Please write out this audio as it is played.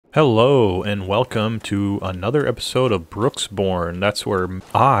Hello and welcome to another episode of Brooksborne. That's where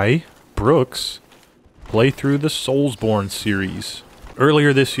I, Brooks, play through the SoulsBorne series.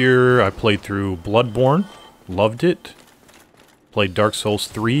 Earlier this year I played through Bloodborne, loved it. Played Dark Souls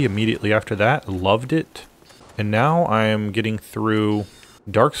 3 immediately after that, loved it. And now I am getting through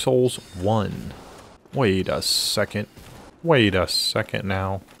Dark Souls 1. Wait a second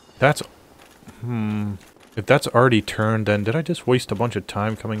now. That's... If that's already turned, then did I just waste a bunch of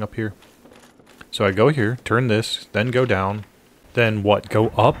time coming up here? So I go here, turn this, then go down. Then what, go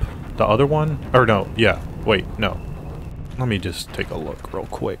up? The other one? Or no, yeah, wait, no. Let me just take a look real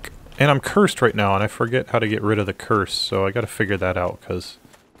quick. And I'm cursed right now, and I forget how to get rid of the curse, so I gotta figure that out, because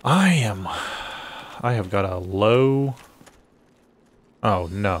I have got a low... Oh,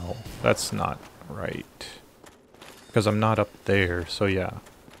 no, that's not right. Because I'm not up there, so yeah.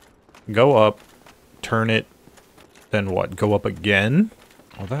 Go up. Turn it, then what? Go up again?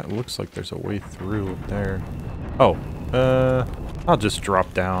 Well, that looks like there's a way through up there. Oh, I'll just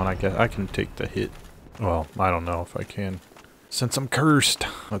drop down. I guess I can take the hit. Well, I don't know if I can. Since I'm cursed.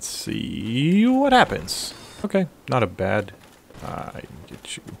 Let's see what happens. Okay, not a bad. I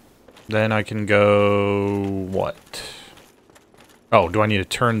get you. Then I can go... what? Oh, do I need to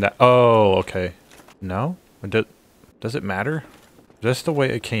turn that? Oh, okay. No? Does it matter? That's the way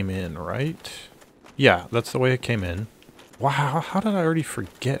it came in, right? Yeah, that's the way it came in. Wow, how did I already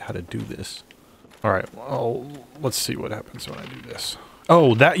forget how to do this? Alright, well, let's see what happens when I do this.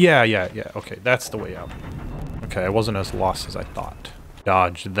 Oh, that, yeah, okay, that's the way out. Okay, I wasn't as lost as I thought.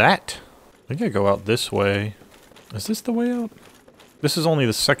 Dodge that. I think I go out this way. Is this the way out? This is only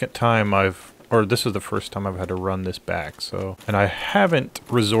the second time this is the first time I've had to run this back, so... And I haven't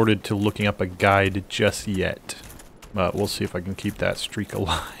resorted to looking up a guide just yet. But we'll see if I can keep that streak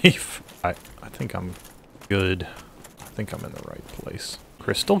alive. I think I'm good. I think I'm in the right place.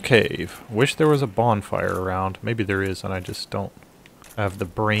 Crystal Cave. Wish there was a bonfire around. Maybe there is, and I just don't have the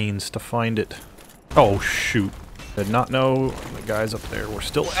brains to find it. Oh, shoot. Did not know the guys up there were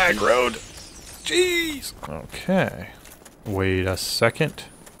still aggroed. Jeez. Okay. Wait a second.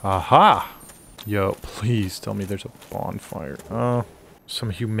 Aha! Yo, please tell me there's a bonfire. Oh, some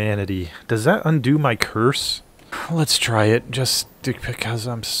humanity. Does that undo my curse? Let's try it, just because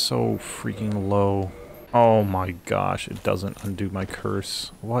I'm so freaking low. Oh my gosh, it doesn't undo my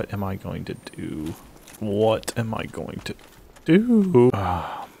curse. What am I going to do? What am I going to do?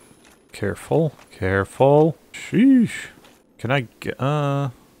 Careful, careful. Sheesh. Can I get,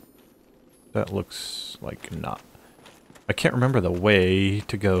 that looks like not. I can't remember the way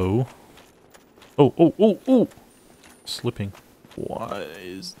to go. Oh. Slipping. What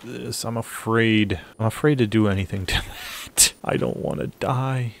is this? I'm afraid. I'm afraid to do anything to that. I don't want to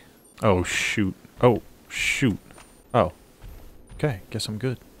die. Oh, shoot. Oh, shoot. Oh. Okay, guess I'm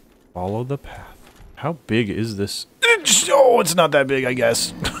good. Follow the path. How big is this? Oh, it's not that big, I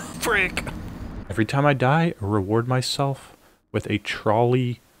guess. Frick. Every time I die, I reward myself with a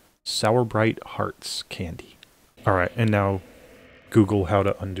trolley Sour Bright Hearts candy. Alright, and now... Google how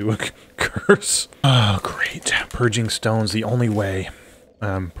to undo a curse. Oh, great. Purging stones, the only way.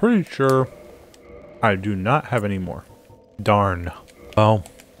 I'm pretty sure I do not have any more. Darn. Oh.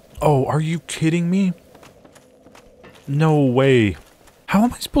 Oh, are you kidding me? No way. How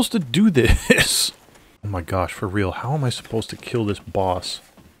am I supposed to do this? Oh my gosh, for real. How am I supposed to kill this boss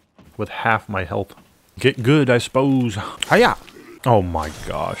with half my health? Get good, I suppose. Hiya! Oh my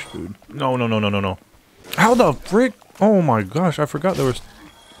gosh, dude. No. How the frick? Oh my gosh, I forgot there was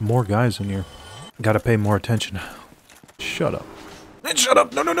more guys in here. Gotta pay more attention. Shut up. Shut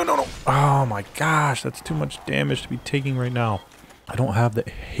up! No. Oh my gosh, that's too much damage to be taking right now. I don't have the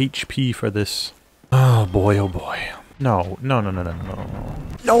HP for this. Oh boy. No.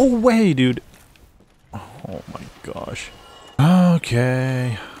 No way, dude. Oh my gosh.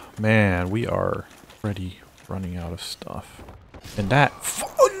 Okay. Man, we are already running out of stuff. And that...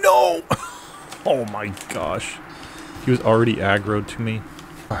 Oh no! Oh my gosh. He was already aggroed to me.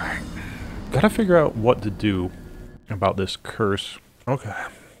 Alright. Gotta figure out what to do about this curse. Okay.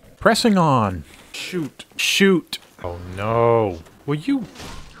 Pressing on. Shoot. Oh no. Will you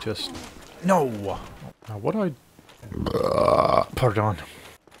just... No. What do I... Pardon.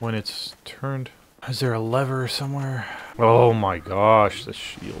 When it's turned... Is there a lever somewhere? Oh my gosh. The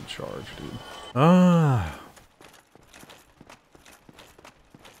shield charge, dude. Oh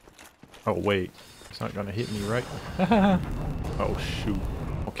wait. It's not gonna hit me, right? Oh, shoot.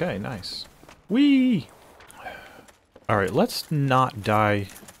 Okay, nice. Whee! Alright, let's not die.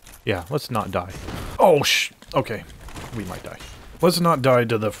 Yeah, let's not die. Oh, okay. We might die. Let's not die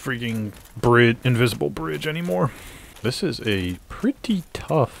to the freaking invisible bridge anymore. This is a pretty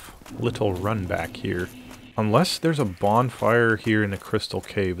tough little run back here. Unless there's a bonfire here in the crystal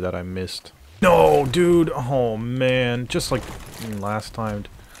cave that I missed. No, dude! Oh, man. Just like last time.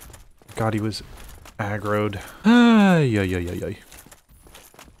 God, he was aggroed. Ay, ay, ay, ay, ay.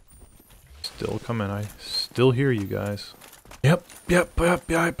 Still coming. I still hear you guys. Yep,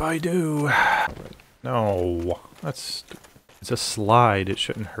 I do. No, it's a slide. It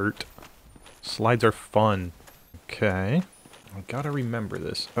shouldn't hurt. Slides are fun. Okay. I gotta remember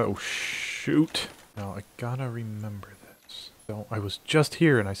this. Oh, shoot. No, I gotta remember this. So, I was just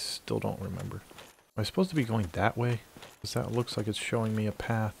here and I still don't remember. Am I supposed to be going that way? Because that looks like it's showing me a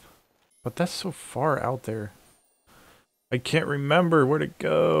path. But that's so far out there. I can't remember where to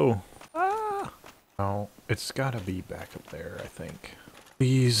go. Ah! Oh, it's gotta be back up there, I think.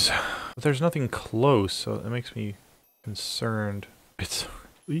 Please. But there's nothing close, so that makes me concerned. It's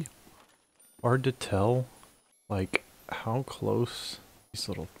really hard to tell, like, how close these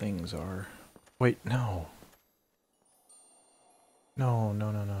little things are. Wait, no. No.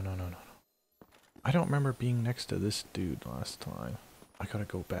 I don't remember being next to this dude last time. I gotta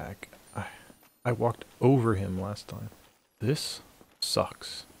go back. I walked over him last time. This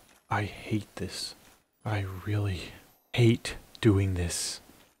sucks. I hate this. I really hate doing this.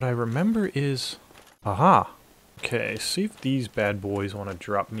 What I remember is... Aha! Okay, see if these bad boys want to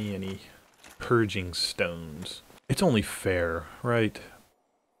drop me any purging stones. It's only fair, right?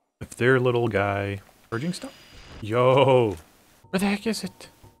 If their little guy... Purging stone? Yo! Where the heck is it?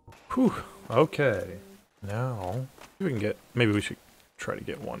 Whew, okay. Now, we can get... Maybe we should try to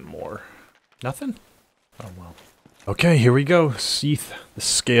get one more. Nothing? Oh well. Okay, here we go. Seath the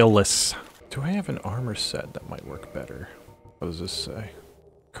Scaleless. Do I have an armor set that might work better? What does this say?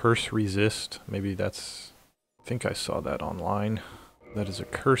 Curse resist. Maybe that's... I think I saw that online. That is a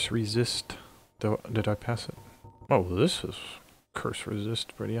curse resist. Did I pass it? Oh, this is curse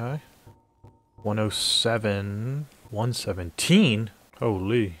resist pretty high. 107. 117?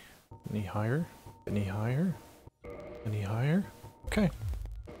 Holy. Any higher? Any higher? Any higher? Okay.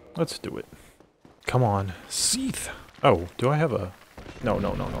 Let's do it. Come on. Seath! Oh, do I have a... No.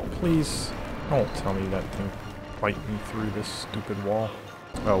 Please. Don't tell me that thing bite me through this stupid wall.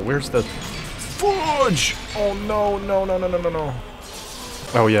 Oh, where's the... Fudge! Oh, no.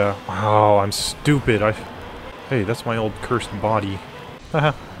 Oh, yeah. Oh, I'm stupid. Hey, that's my old cursed body.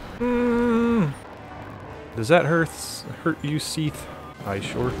 Haha. Does that hurt you, Seath? I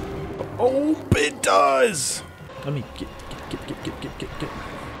sure... Oh, it does! Let me get.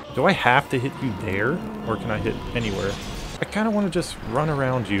 Do I have to hit you there? Or can I hit anywhere? I kind of want to just run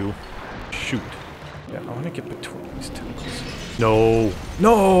around you. Shoot. Yeah, I want to get between these tentacles.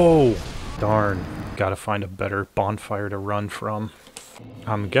 No! Darn. Gotta find a better bonfire to run from.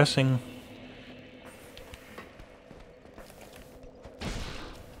 I'm guessing...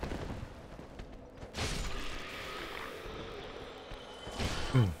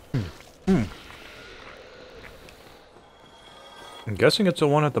 I'm guessing it's the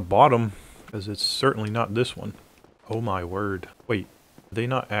one at the bottom, as it's certainly not this one. Oh my word. Wait, they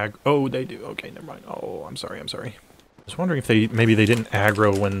not oh, they do. Okay, never mind. Oh, I'm sorry. I was wondering if maybe they didn't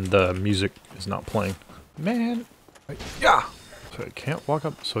aggro when the music is not playing. Man. Yeah! So I can't walk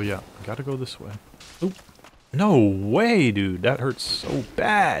up. So yeah, I gotta go this way. Oop. No way, dude. That hurts so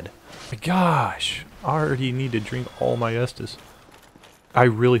bad. My gosh. I already need to drink all my Estus. I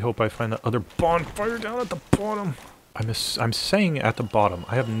really hope I find that other bonfire down at the bottom. I'm saying at the bottom.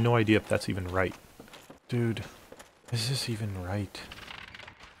 I have no idea if that's even right. Dude, is this even right?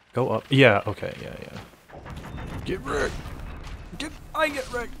 Go up. Yeah, okay, yeah. Get wrecked. I get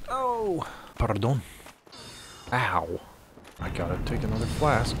wrecked. Oh. Pardon. Ow. I gotta take another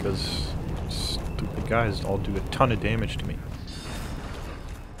flask because stupid guys all do a ton of damage to me.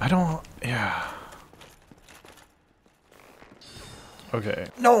 Yeah. Okay.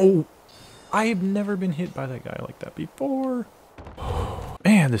 No! I've never been hit by that guy like that before.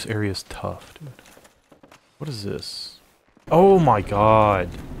 Man, this area is tough, dude. What is this? Oh my god.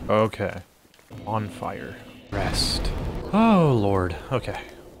 Okay. On fire. Rest. Oh lord. Okay.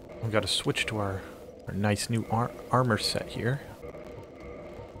 We've got to switch to our nice new armor set here.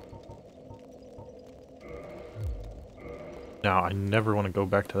 Now, I never want to go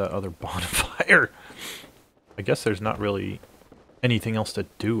back to that other bonfire. I guess there's not really anything else to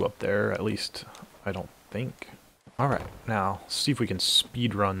do up there, at least I don't think. Alright, now, see if we can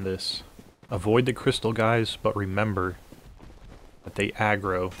speedrun this. Avoid the crystal guys, but remember that they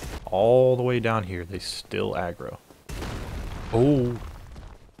aggro. All the way down here, they still aggro. Oh,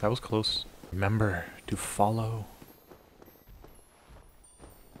 that was close. Remember to follow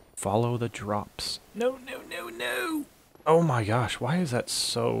the drops. No. Oh my gosh, why is that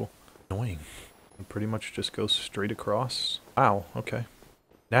so annoying? It pretty much just goes straight across. Wow, okay.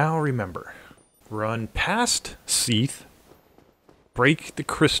 Now remember, run past Seath, break the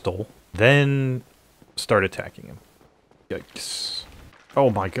crystal, then start attacking him. Yikes. Oh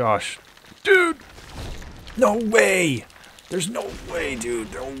my gosh. Dude! No way! There's no way,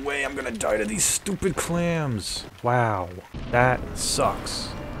 dude. No way I'm gonna die to these stupid clams. Wow. That sucks.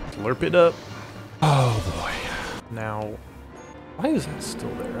 Slurp it up. Oh boy. Now, why is that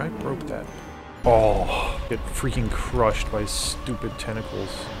still there? I broke that. Oh, get freaking crushed by stupid tentacles.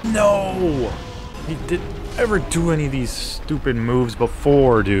 No! He didn't ever do any of these stupid moves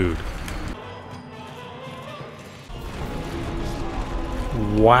before, dude.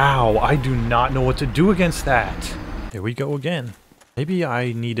 Wow, I do not know what to do against that. Here we go again. Maybe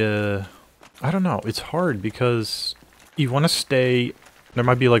I need a... I don't know. It's hard because you want to stay... There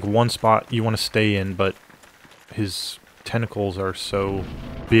might be like one spot you want to stay in, but his tentacles are so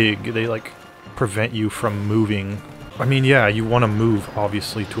big. They like prevent you from moving. I mean, yeah, you want to move,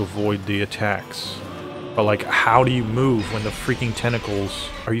 obviously, to avoid the attacks. But like, how do you move when the freaking tentacles...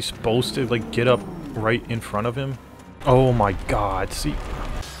 Are you supposed to like get up right in front of him? Oh my god, see...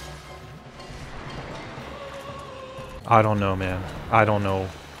 I don't know, man. I don't know.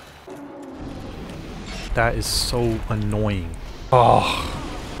 That is so annoying. Oh.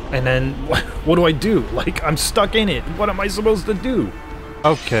 And then, what do I do? Like, I'm stuck in it. What am I supposed to do?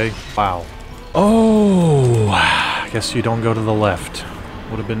 Okay. Wow. Oh. I guess you don't go to the left.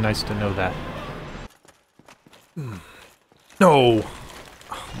 Would have been nice to know that. No.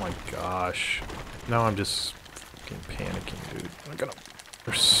 Oh my gosh. Now I'm just fucking panicking, dude. I gotta...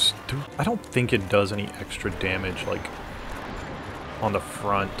 I don't think it does any extra damage, like, on the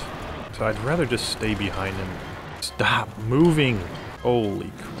front. So I'd rather just stay behind him. Stop moving!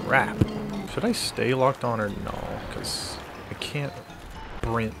 Holy crap. Should I stay locked on or no? Because I can't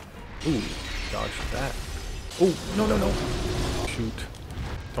sprint. Ooh, dodge that. Oh, no, no, no. Shoot.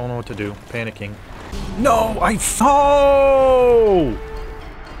 Don't know what to do. Panicking. No! Oh!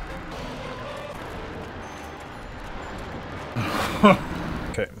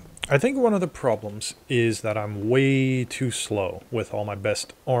 Okay, I think one of the problems is that I'm way too slow with all my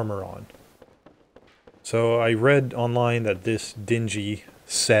best armor on. So I read online that this dingy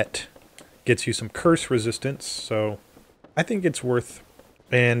set gets you some curse resistance, so I think it's worth...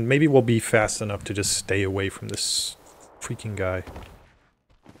 And maybe we'll be fast enough to just stay away from this freaking guy.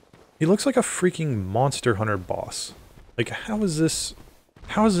 He looks like a freaking Monster Hunter boss. Like, how is this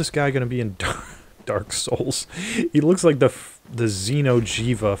guy gonna be in Dark Souls? He looks like the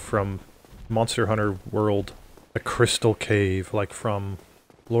Xenojiva from Monster Hunter World. A crystal cave, like from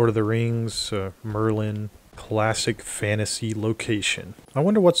Lord of the Rings, Merlin, classic fantasy location. I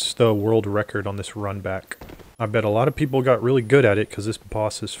wonder what's the world record on this runback. I bet a lot of people got really good at it because this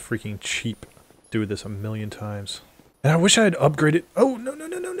boss is freaking cheap. Do this a million times. And I wish I had upgraded... Oh, no, no,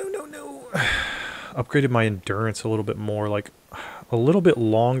 no, no, no, no, no. Upgraded my endurance a little bit more, like a little bit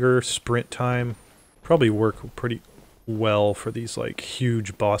longer sprint time. Probably work pretty well for these like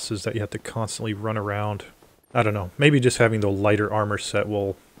huge bosses that you have to constantly run around. I don't know, maybe just having the lighter armor set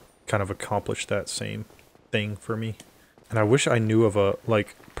will kind of accomplish that same thing for me. And I wish I knew of a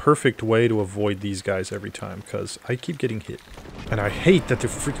like perfect way to avoid these guys every time, because I keep getting hit. And I hate that they're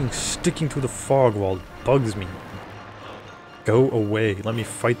freaking sticking through the fog while it bugs me. Go away, let me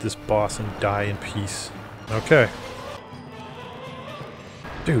fight this boss and die in peace. Okay.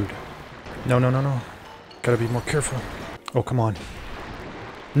 Dude. No, no, no, no. Gotta be more careful. Oh, come on.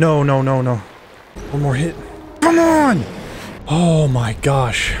 No, no, no, no. One more hit. Come on! Oh my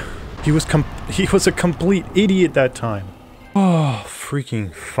gosh. He was a complete idiot that time. Oh,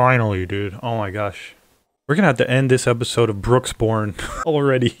 freaking finally, dude. Oh my gosh. We're gonna have to end this episode of Brooksborne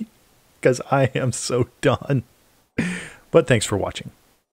already, because I am so done. But thanks for watching.